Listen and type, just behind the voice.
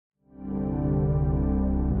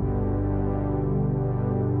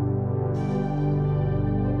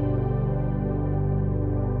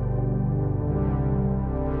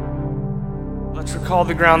called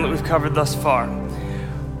the ground that we've covered thus far.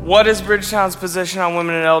 What is Bridgetown's position on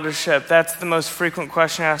women in eldership? That's the most frequent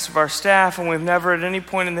question asked of our staff, and we've never at any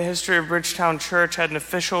point in the history of Bridgetown Church had an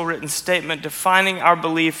official written statement defining our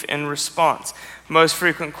belief in response. Most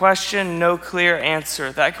frequent question, no clear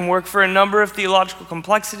answer. That can work for a number of theological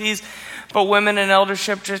complexities, but women in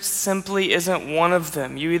eldership just simply isn't one of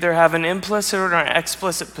them. You either have an implicit or an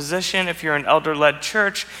explicit position if you're an elder-led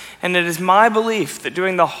church, and it is my belief that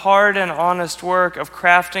doing the hard and honest work of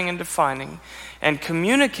crafting and defining and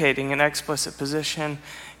communicating an explicit position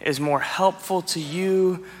is more helpful to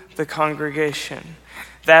you, the congregation.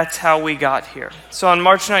 That's how we got here. So on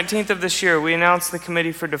March 19th of this year, we announced the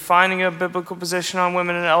committee for defining a biblical position on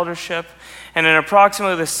women in eldership, and in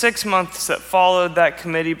approximately the 6 months that followed, that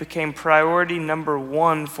committee became priority number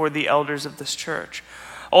 1 for the elders of this church.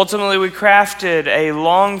 Ultimately, we crafted a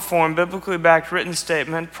long-form, biblically backed written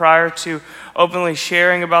statement prior to openly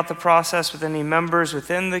sharing about the process with any members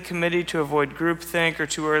within the committee to avoid groupthink or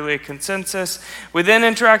too early a consensus. We then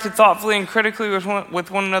interacted thoughtfully and critically with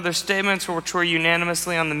one another's statements, which were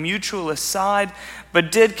unanimously on the mutualist side, but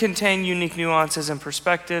did contain unique nuances and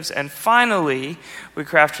perspectives. And finally, we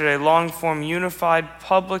crafted a long-form, unified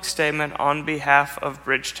public statement on behalf of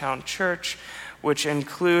Bridgetown Church, which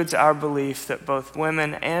includes our belief that both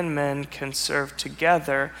women and men can serve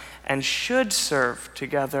together and should serve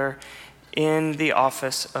together in the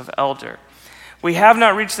office of elder. We have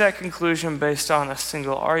not reached that conclusion based on a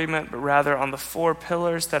single argument, but rather on the 4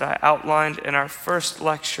 pillars that I outlined in our first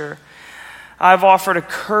lecture. I've offered a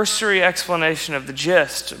cursory explanation of the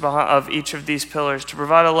gist of each of these pillars to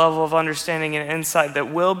provide a level of understanding and insight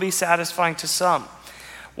that will be satisfying to some,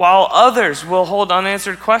 while others will hold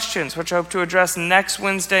unanswered questions, which I hope to address next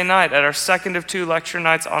Wednesday night at our second of 2 lecture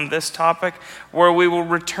nights on this topic, where we will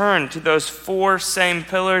return to those 4 same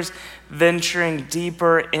pillars, venturing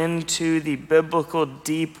deeper into the biblical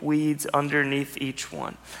deep weeds underneath each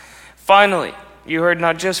one. Finally, you heard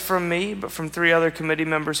not just from me, but from 3 other committee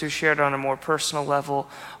members who shared on a more personal level,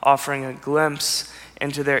 offering a glimpse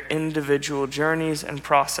into their individual journeys and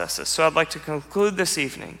processes. So I'd like to conclude this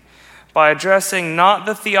evening by addressing not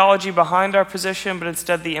the theology behind our position, but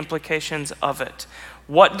instead the implications of it.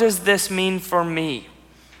 What does this mean for me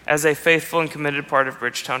as a faithful and committed part of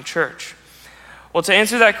Bridgetown Church? Well, to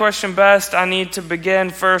answer that question best, I need to begin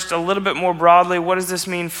first a little bit more broadly. What does this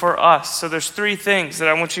mean for us? So there's 3 things that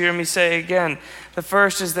I want you to hear me say again. The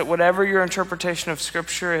first is that whatever your interpretation of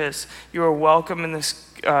Scripture is, you are welcome in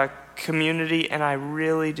this community, and I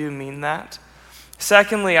really do mean that.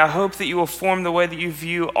 Secondly, I hope that you will form the way that you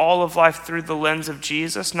view all of life through the lens of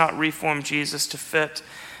Jesus, not reform Jesus to fit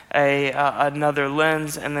another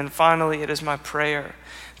lens. And then finally, it is my prayer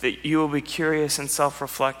that you will be curious and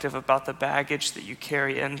self-reflective about the baggage that you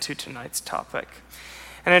carry into tonight's topic.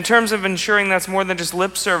 And in terms of ensuring that's more than just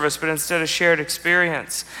lip service, but instead a shared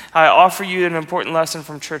experience, I offer you an important lesson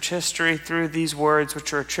from church history through these words,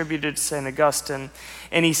 which are attributed to St. Augustine.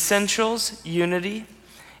 In essentials, unity.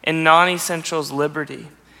 In non-essentials, liberty.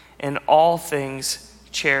 In all things,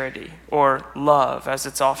 charity, or love, as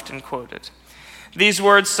it's often quoted. These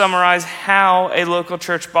words summarize how a local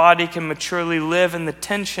church body can maturely live in the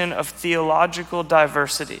tension of theological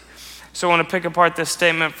diversity. So I want to pick apart this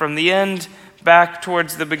statement from the end back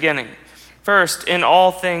towards the beginning. First, in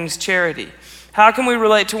all things, charity. How can we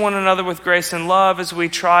relate to one another with grace and love as we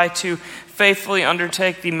try to faithfully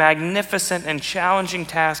undertake the magnificent and challenging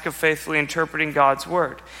task of faithfully interpreting God's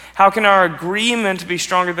word? How can our agreement be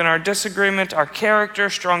stronger than our disagreement, our character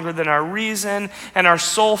stronger than our reason, and our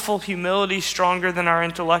soulful humility stronger than our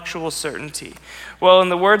intellectual certainty? Well, in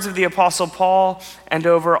the words of the Apostle Paul, and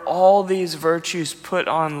over all these virtues put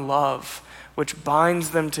on love, which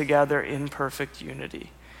binds them together in perfect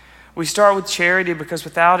unity. We start with charity because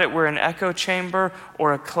without it, we're an echo chamber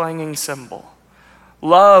or a clanging cymbal.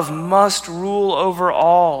 Love must rule over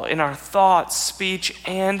all in our thoughts, speech,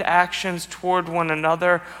 and actions toward one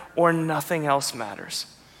another, or nothing else matters.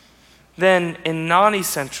 Then, in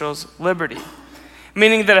non-essentials, liberty,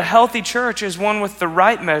 meaning that a healthy church is one with the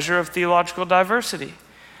right measure of theological diversity.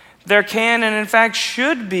 There can and in fact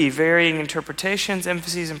should be varying interpretations,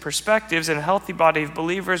 emphases, and perspectives in a healthy body of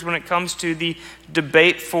believers when it comes to the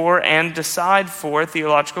debate for and decide for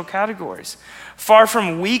theological categories. Far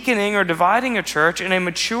from weakening or dividing a church, in a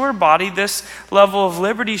mature body, this level of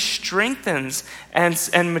liberty strengthens and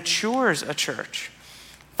matures a church.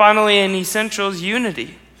 Finally, in essentials,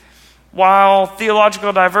 unity. While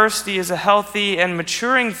theological diversity is a healthy and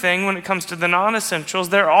maturing thing when it comes to the non-essentials,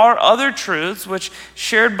 there are other truths which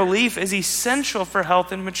shared belief is essential for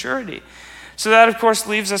health and maturity. So that, of course,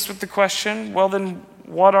 leaves us with the question, well then,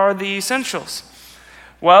 what are the essentials?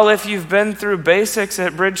 Well, if you've been through basics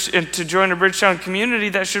to join a Bridgetown community,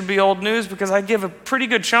 that should be old news, because I give a pretty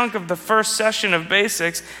good chunk of the first session of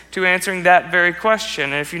basics to answering that very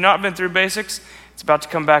question. And if you've not been through basics, it's about to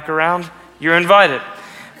come back around. You're invited.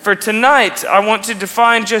 For tonight, I want to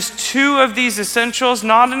define just 2 of these essentials,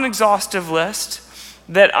 not an exhaustive list,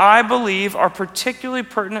 that I believe are particularly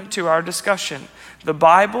pertinent to our discussion: the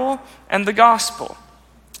Bible and the gospel.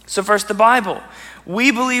 So first, the Bible.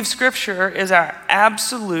 We believe Scripture is our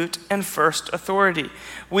absolute and first authority.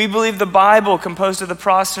 We believe the Bible, composed of the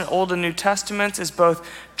Protestant Old and New Testaments, is both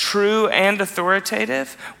true and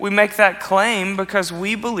authoritative. We make that claim because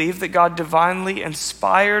we believe that God divinely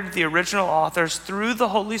inspired the original authors through the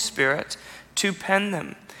Holy Spirit to pen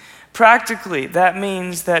them. Practically, that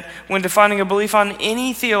means that when defining a belief on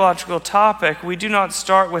any theological topic, we do not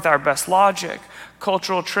start with our best logic,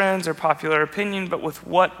 cultural trends, or popular opinion, but with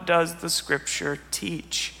what does the Scripture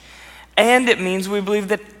teach. And it means we believe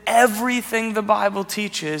that everything the Bible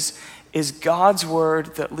teaches is God's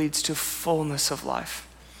word that leads to fullness of life.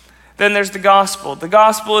 Then there's the gospel. The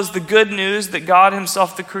gospel is the good news that God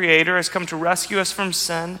himself, the Creator, has come to rescue us from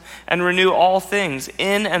sin and renew all things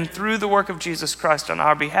in and through the work of Jesus Christ on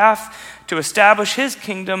our behalf, to establish his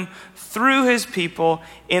kingdom through his people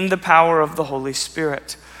in the power of the Holy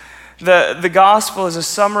Spirit. The gospel is a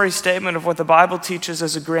summary statement of what the Bible teaches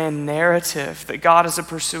as a grand narrative, that God is a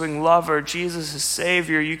pursuing lover, Jesus is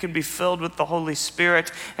Savior, you can be filled with the Holy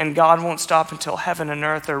Spirit, and God won't stop until heaven and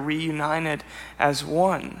earth are reunited as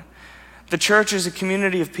one. The church is a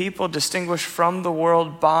community of people distinguished from the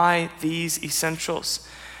world by these essentials.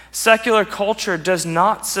 Secular culture does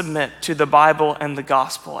not submit to the Bible and the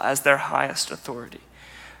gospel as their highest authority.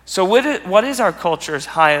 So what is our culture's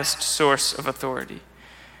highest source of authority?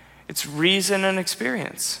 It's reason and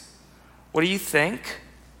experience. What do you think?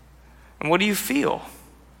 And what do you feel?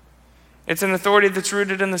 It's an authority that's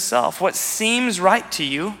rooted in the self. What seems right to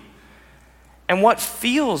you and what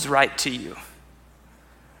feels right to you.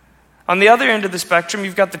 On the other end of the spectrum,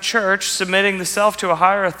 you've got the church submitting the self to a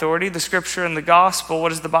higher authority, the Scripture and the gospel. What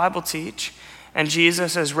does the Bible teach? And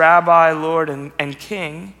Jesus as Rabbi, Lord, and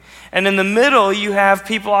King. And in the middle, you have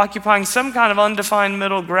people occupying some kind of undefined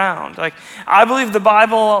middle ground. Like, I believe the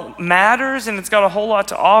Bible matters and it's got a whole lot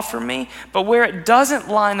to offer me, but where it doesn't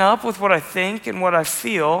line up with what I think and what I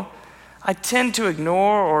feel, I tend to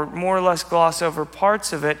ignore or more or less gloss over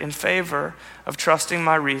parts of it in favor of trusting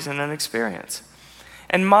my reason and experience.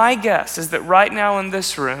 And my guess is that right now in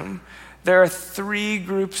this room, there are 3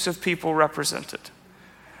 groups of people represented.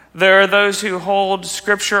 There are those who hold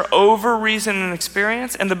Scripture over reason and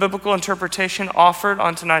experience, and the biblical interpretation offered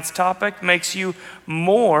on tonight's topic makes you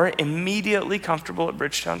more immediately comfortable at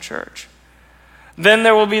Bridgetown Church. Then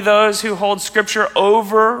there will be those who hold Scripture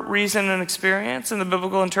over reason and experience, and the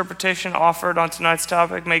biblical interpretation offered on tonight's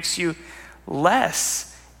topic makes you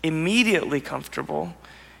less immediately comfortable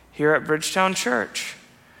here at Bridgetown Church.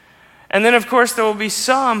 And then, of course, there will be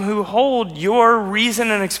some who hold your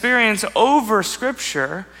reason and experience over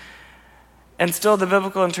Scripture, and still the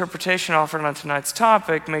biblical interpretation offered on tonight's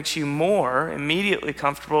topic makes you more immediately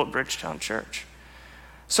comfortable at Bridgetown Church.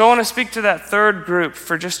 So I want to speak to that third group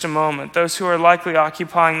for just a moment, those who are likely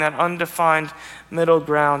occupying that undefined middle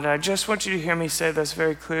ground. And I just want you to hear me say this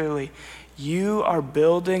very clearly. You are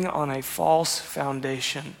building on a false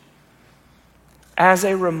foundation. As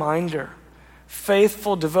a reminder,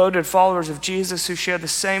 faithful, devoted followers of Jesus who share the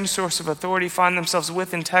same source of authority find themselves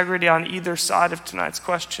with integrity on either side of tonight's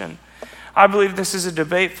question. I believe this is a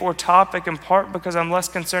debate for topic in part because I'm less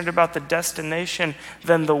concerned about the destination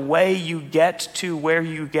than the way you get to where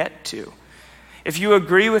you get to. If you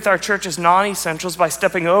agree with our church's non-essentials by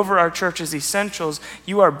stepping over our church's essentials,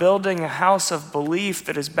 you are building a house of belief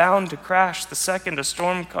that is bound to crash the second a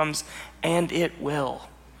storm comes, and it will.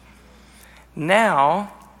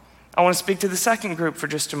 Now, I want to speak to the second group for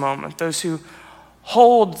just a moment, those who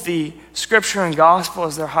hold the Scripture and gospel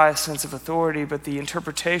as their highest sense of authority, but the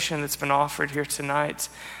interpretation that's been offered here tonight,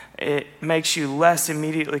 it makes you less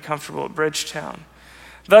immediately comfortable at Bridgetown.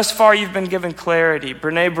 Thus far, you've been given clarity.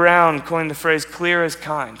 Brene Brown coined the phrase clear as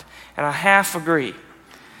kind, and I half agree.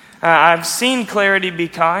 I've seen clarity be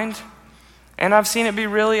kind, and I've seen it be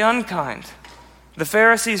really unkind. The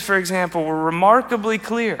Pharisees, for example, were remarkably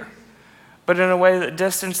clear, but in a way that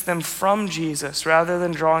distanced them from Jesus rather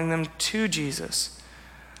than drawing them to Jesus.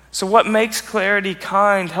 So what makes clarity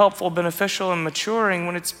kind, helpful, beneficial, and maturing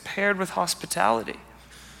when it's paired with hospitality?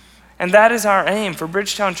 And that is our aim, for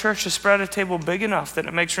Bridgetown Church to spread a table big enough that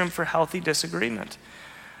it makes room for healthy disagreement.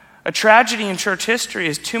 A tragedy in church history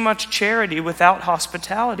is too much charity without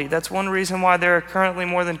hospitality. That's one reason why there are currently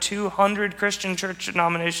more than 200 Christian church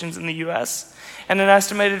denominations in the U.S. and an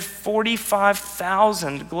estimated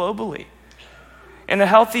 45,000 globally. In a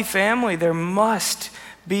healthy family, there must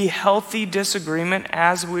be healthy disagreement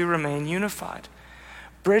as we remain unified.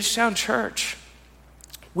 Bridgetown Church,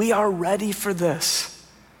 we are ready for this.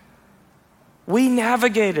 We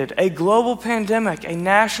navigated a global pandemic, a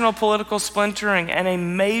national political splintering, and a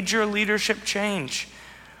major leadership change.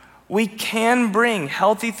 We can bring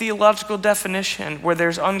healthy theological definition where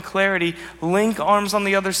there's unclarity, link arms on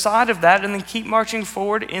the other side of that, and then keep marching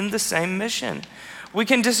forward in the same mission. We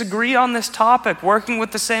can disagree on this topic, working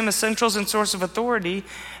with the same essentials and source of authority,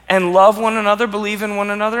 and love one another, believe in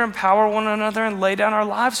one another, empower one another, and lay down our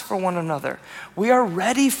lives for one another. We are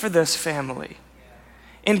ready for this, family.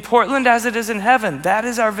 In Portland as it is in heaven, that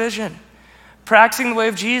is our vision. Practicing the way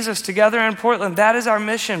of Jesus together in Portland, that is our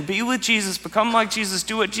mission. Be with Jesus, become like Jesus,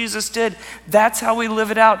 do what Jesus did. That's how we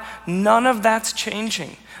live it out. None of that's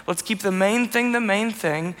changing. Let's keep the main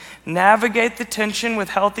thing, navigate the tension with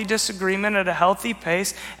healthy disagreement at a healthy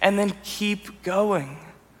pace, and then keep going.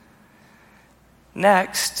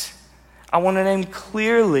 Next, I want to name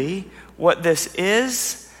clearly what this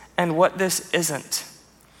is and what this isn't.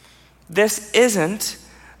 This isn't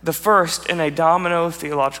the first in a domino of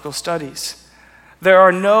theological studies. There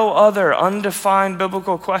are no other undefined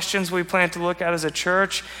biblical questions we plan to look at as a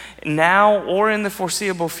church now or in the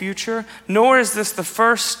foreseeable future, nor is this the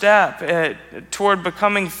first step toward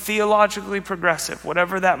becoming theologically progressive,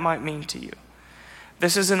 whatever that might mean to you.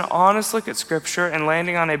 This is an honest look at Scripture and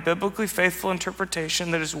landing on a biblically faithful interpretation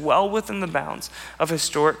that is well within the bounds of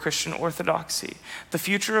historic Christian orthodoxy. The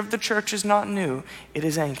future of the church is not new, it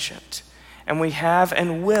is ancient. And we have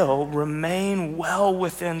and will remain well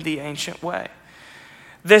within the ancient way.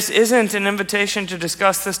 This isn't an invitation to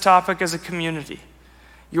discuss this topic as a community,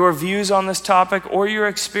 your views on this topic or your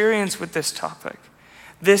experience with this topic.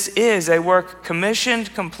 This is a work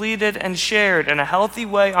commissioned, completed, and shared in a healthy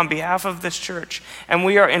way on behalf of this church. And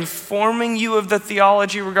we are informing you of the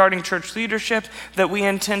theology regarding church leadership that we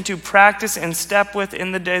intend to practice and step with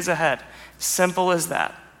in the days ahead. Simple as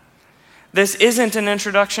that. This isn't an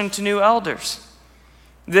introduction to new elders.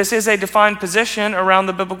 This is a defined position around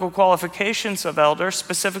the biblical qualifications of elders,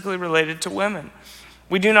 specifically related to women.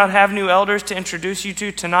 We do not have new elders to introduce you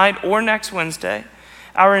to tonight or next Wednesday.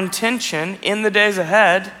 Our intention in the days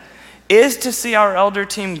ahead is to see our elder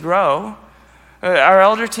team grow. Our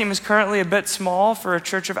elder team is currently a bit small for a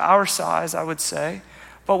church of our size, I would say,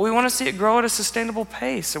 but we want to see it grow at a sustainable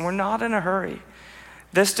pace, and we're not in a hurry.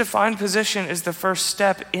 This defined position is the first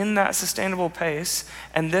step in that sustainable pace,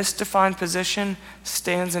 and this defined position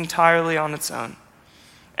stands entirely on its own.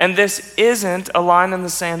 And this isn't a line in the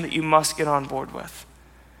sand that you must get on board with.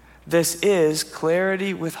 This is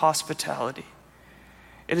clarity with hospitality.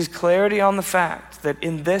 It is clarity on the fact that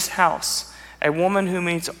in this house, a woman who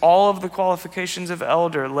meets all of the qualifications of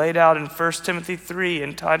elder laid out in 1 Timothy 3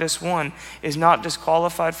 and Titus 1 is not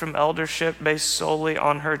disqualified from eldership based solely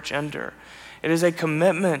on her gender. It is a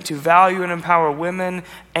commitment to value and empower women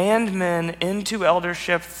and men into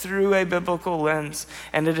eldership through a biblical lens,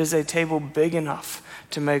 and it is a table big enough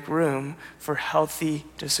to make room for healthy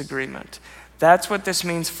disagreement. That's what this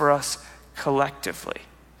means for us collectively.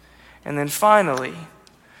 And then finally,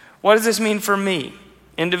 what does this mean for me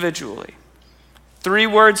individually? 3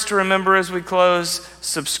 words to remember as we close: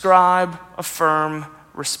 subscribe, affirm,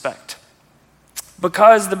 respect.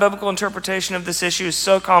 Because the biblical interpretation of this issue is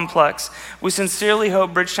so complex, we sincerely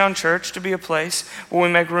hope Bridgetown Church to be a place where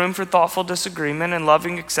we make room for thoughtful disagreement and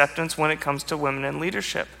loving acceptance when it comes to women in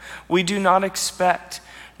leadership. We do not expect,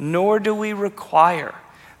 nor do we require,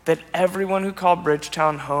 that everyone who called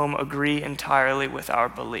Bridgetown home agree entirely with our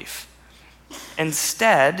belief.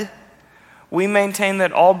 Instead, we maintain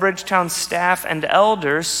that all Bridgetown staff and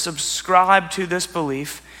elders subscribe to this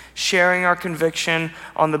belief, sharing our conviction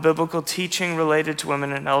on the biblical teaching related to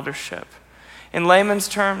women in eldership. In layman's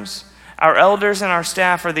terms, our elders and our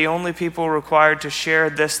staff are the only people required to share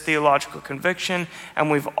this theological conviction,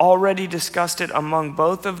 and we've already discussed it among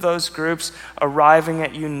both of those groups, arriving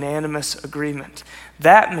at unanimous agreement.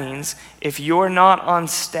 That means if you're not on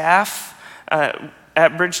staff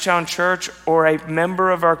at Bridgetown Church or a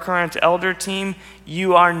member of our current elder team,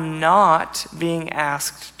 you are not being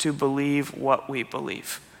asked to believe what we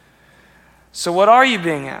believe. So what are you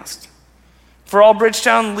being asked? For all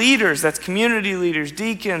Bridgetown leaders, that's community leaders,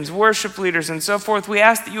 deacons, worship leaders, and so forth, we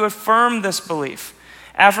ask that you affirm this belief.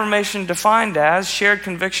 Affirmation defined as shared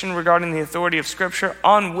conviction regarding the authority of Scripture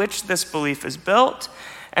on which this belief is built,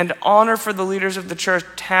 and honor for the leaders of the church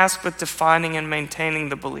tasked with defining and maintaining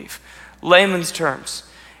the belief. Layman's terms,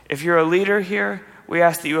 if you're a leader here, we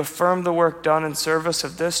ask that you affirm the work done in service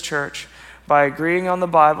of this church by agreeing on the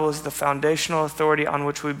Bible as the foundational authority on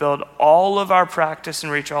which we build all of our practice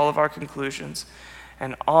and reach all of our conclusions,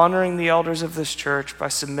 and honoring the elders of this church by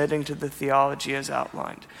submitting to the theology as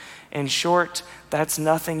outlined. In short, that's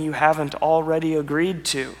nothing you haven't already agreed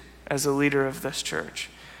to as a leader of this church.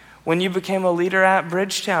 When you became a leader at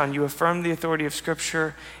Bridgetown, you affirmed the authority of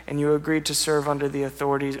Scripture and you agreed to serve under the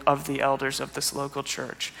authority of the elders of this local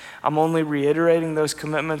church. I'm only reiterating those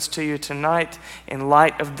commitments to you tonight in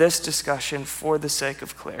light of this discussion for the sake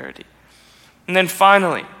of clarity. And then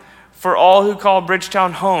finally, for all who call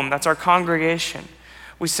Bridgetown home, that's our congregation,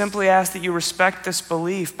 we simply ask that you respect this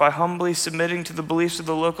belief by humbly submitting to the beliefs of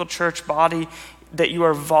the local church body that you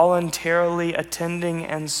are voluntarily attending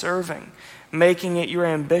and serving, making it your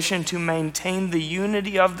ambition to maintain the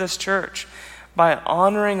unity of this church by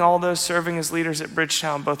honoring all those serving as leaders at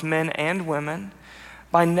Bridgetown, both men and women,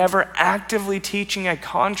 by never actively teaching a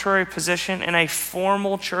contrary position in a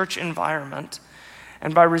formal church environment,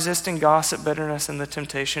 and by resisting gossip, bitterness, and the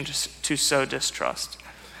temptation to sow distrust.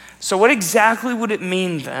 So what exactly would it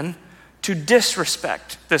mean then to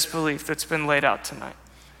disrespect this belief that's been laid out tonight?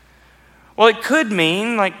 Well, it could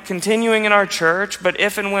mean like continuing in our church, but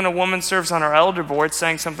if and when a woman serves on our elder board,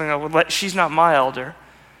 saying something like, she's not my elder,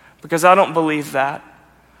 because I don't believe that,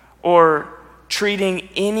 or treating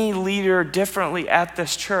any leader differently at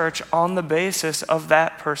this church on the basis of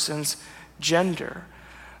that person's gender,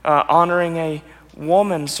 honoring a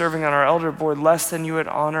woman serving on our elder board less than you would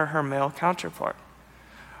honor her male counterpart.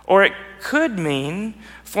 Or it could mean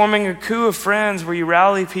forming a crew of friends where you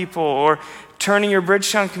rally people, or turning your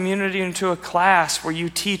Bridgetown community into a class where you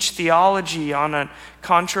teach theology on a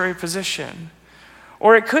contrary position.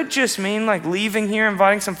 Or it could just mean like leaving here,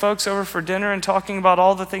 inviting some folks over for dinner and talking about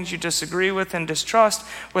all the things you disagree with and distrust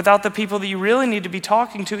without the people that you really need to be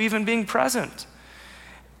talking to even being present.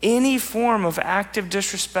 Any form of active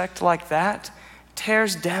disrespect like that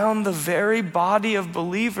tears down the very body of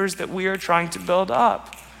believers that we are trying to build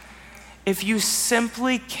up. If you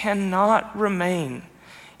simply cannot remain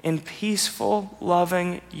in peaceful,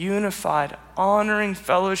 loving, unified, honoring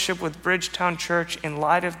fellowship with Bridgetown Church in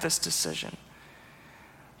light of this decision,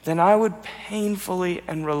 then I would painfully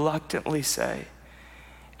and reluctantly say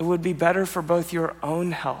it would be better for both your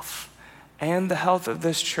own health and the health of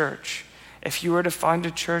this church if you were to find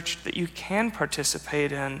a church that you can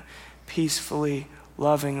participate in peacefully,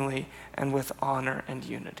 lovingly, and with honor and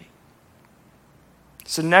unity.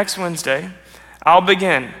 So next Wednesday, I'll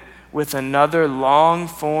begin with another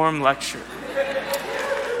long-form lecture,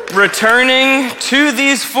 returning to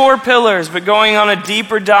these 4 pillars, but going on a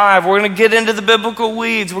deeper dive. We're going to get into the biblical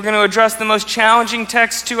weeds. We're going to address the most challenging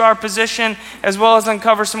texts to our position, as well as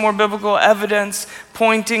uncover some more biblical evidence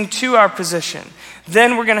pointing to our position.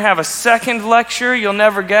 Then we're going to have a second lecture. You'll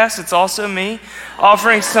never guess, it's also me,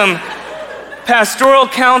 offering some pastoral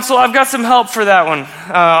counsel. I've got some help for that one.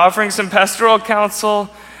 Offering some pastoral counsel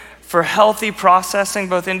for healthy processing,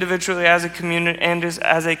 both individually as a community and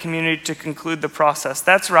as a community to conclude the process.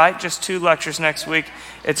 That's right, just 2 lectures next week.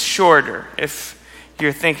 It's shorter, if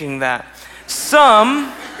you're thinking that.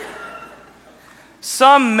 Some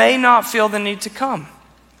may not feel the need to come.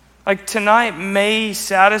 Like tonight may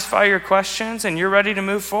satisfy your questions and you're ready to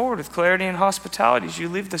move forward with clarity and hospitality as you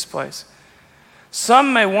leave this place.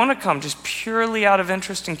 Some may want to come just purely out of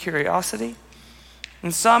interest and curiosity.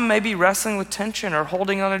 And some may be wrestling with tension or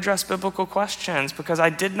holding unaddressed biblical questions because I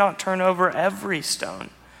did not turn over every stone.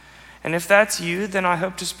 And if that's you, then I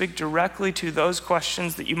hope to speak directly to those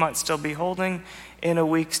questions that you might still be holding in a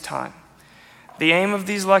week's time. The aim of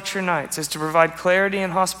these lecture nights is to provide clarity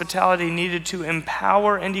and hospitality needed to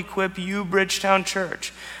empower and equip you, Bridgetown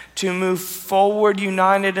Church, to move forward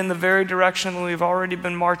united in the very direction that we've already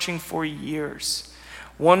been marching for years.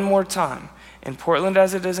 One more time, in Portland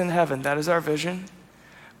as it is in heaven, that is our vision.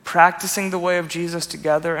 Practicing the way of Jesus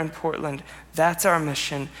together in Portland, that's our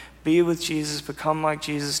mission. Be with Jesus, become like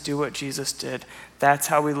Jesus, do what Jesus did. That's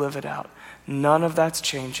how we live it out. None of that's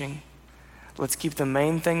changing. Let's keep the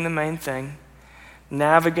main thing the main thing.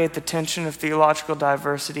 Navigate the tension of theological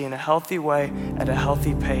diversity in a healthy way at a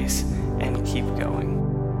healthy pace and keep going.